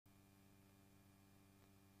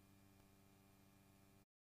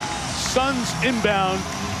Suns inbound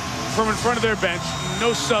from in front of their bench.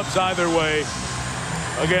 No subs either way.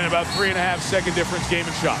 Again, about 3.5-second difference, game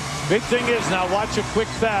and shot. Big thing is now watch a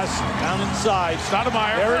quick pass down inside.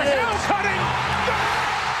 Stoudemire. There it is. Hill cutting.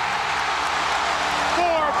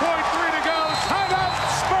 4.3 to go. Timeout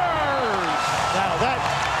Spurs. Now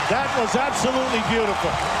that was absolutely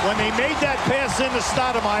beautiful. When they made that pass into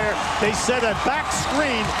Stoudemire, they set a back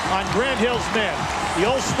screen on Grant Hill's man. The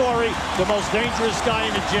old story, the most dangerous guy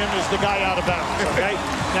in the gym is the guy out of bounds, okay?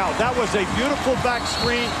 Now, that was a beautiful back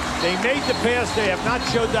screen. They made the pass. They have not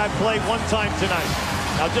showed that play one time tonight.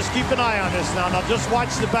 Now, just keep an eye on this now. Now, just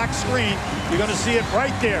watch the back screen. You're going to see it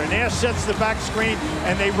right there. Nash sets the back screen,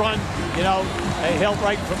 and they run, you know, a Hill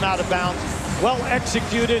right from out of bounds. Well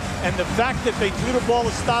executed, and the fact that they threw the ball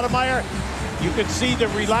to Stoudemire, you could see the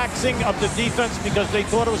relaxing of the defense because they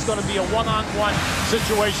thought it was going to be a one-on-one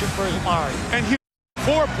situation for Amari. And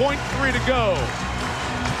 4.3 to go.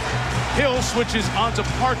 Hill switches onto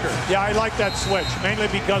Parker. Yeah, I like that switch, mainly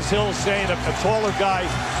because Hill's saying a taller guy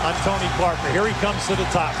on Tony Parker. Here he comes to the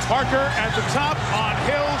top. Parker at the top on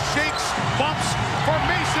Hill, shakes, bumps for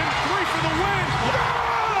Mason, 3 for the win.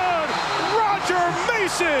 Good! Roger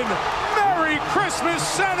Mason! Merry Christmas,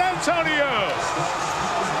 San Antonio!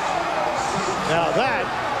 Now that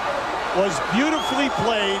was beautifully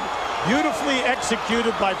played, beautifully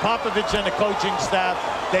executed by Popovich and the coaching staff.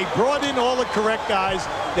 They brought in all the correct guys.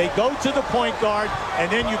 They go to the point guard, and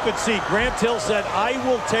then you could see Grant Hill said, I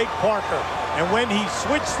will take Parker. And when he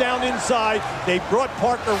switched down inside, they brought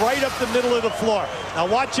Parker right up the middle of the floor. Now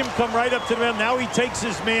watch him come right up to the rim. Now he takes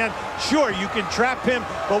his man. Sure, you can trap him,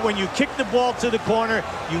 but when you kick the ball to the corner,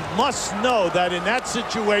 you must know that in that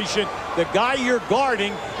situation, the guy you're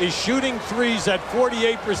guarding is shooting threes at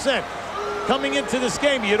 48%. Coming into this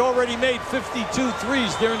game, he had already made 52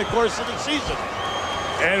 threes during the course of the season.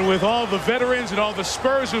 And with all the veterans and all the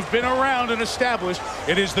Spurs who've been around and established,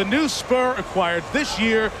 it is the new Spur acquired this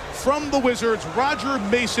year from the Wizards, Roger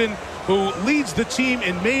Mason, who leads the team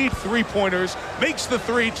in made three-pointers, makes the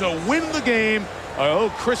three to win the game.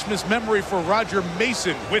 Oh, Christmas memory for Roger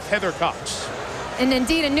Mason with Heather Cox. And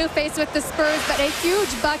indeed, a new face with the Spurs, but a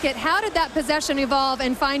huge bucket. How did that possession evolve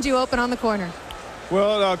and find you open on the corner?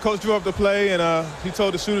 Well, Coach drew up the play, and he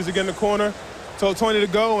told the shooters to get in the corner. Told Tony to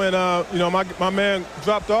go, and, you know, my man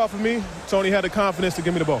dropped off of me. Tony had the confidence to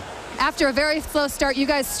give me the ball. After a very slow start, you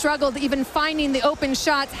guys struggled even finding the open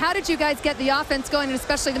shots. How did you guys get the offense going, and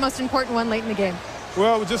especially the most important one late in the game?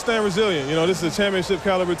 Well, we're just staying resilient. You know, this is a championship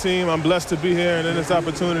caliber team. I'm blessed to be here and in this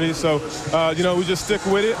opportunity. So, you know, we just stick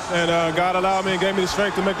with it, and God allowed me and gave me the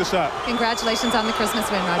strength to make the shot. Congratulations on the Christmas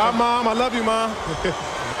win, Roger. Hi, Mom. I love you, Mom.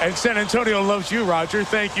 And San Antonio loves you, Roger.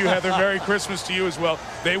 Thank you, Heather. Merry Christmas to you as well.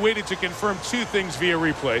 They waited to confirm 2 things via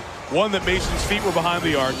replay. One, that Mason's feet were behind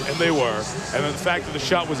the arc, and they were. And then the fact that the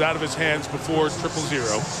shot was out of his hands before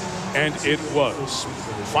 0-0. And it was.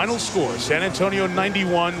 Final score, San Antonio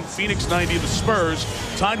 91, Phoenix 90. The Spurs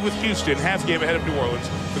tied with Houston, half game ahead of New Orleans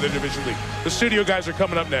for the division lead. The studio guys are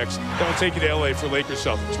coming up next. Then we'll take you to L.A. for Lakers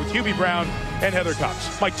Celtics with Hubie Brown and Heather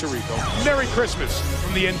Cox. Mike Tirico. Merry Christmas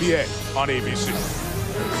from the NBA on ABC.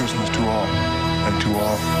 Merry Christmas to all, and to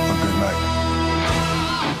all a good night.